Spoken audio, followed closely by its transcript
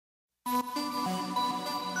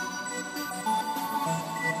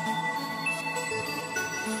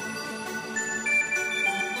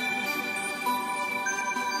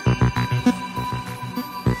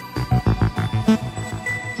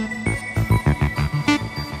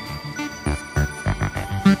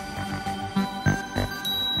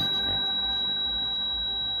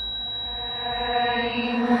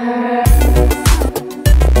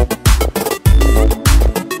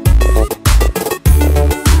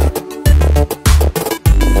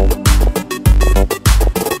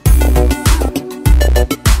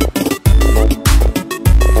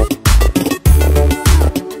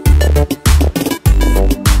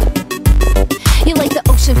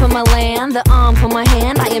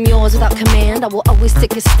laws without command. I will always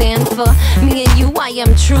take a stand for me and you. I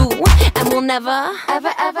am true, and will never,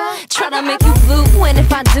 ever, ever try to make you blue. And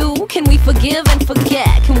if I do, can we forgive and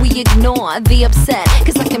forget? Can we ignore the upset?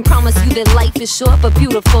 Cause I can promise you that life is short but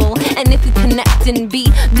beautiful. And if we connect and be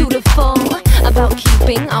dutiful about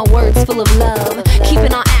keeping our words full of love,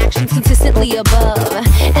 keeping our actions consistently above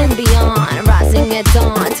and beyond, rising at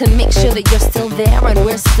dawn to make sure that you're still there and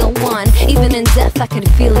we're still one. Even in death I can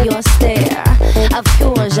feel your stare. Of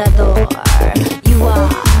course j'adore. You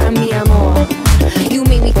are mi amor. You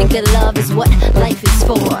make me think that love is what life is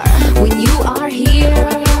for. When you are here,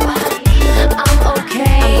 I'm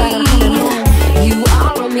okay. You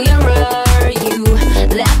are a mirror. You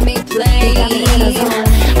let me play.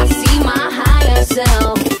 I see my higher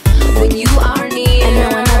self when you are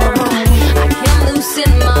near. I can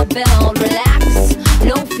loosen my belt, relax,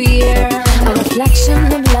 no fear. A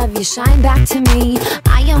reflection of love, you shine back to me.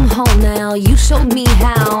 I am whole now, you showed me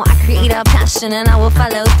how. I create a passion and I will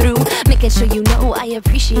follow through, making sure you know I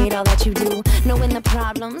appreciate all that you do. Knowing the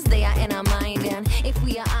problems, they are in our mind, and if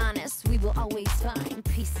we are honest, we will always find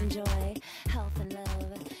peace and joy, health and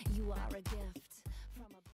love.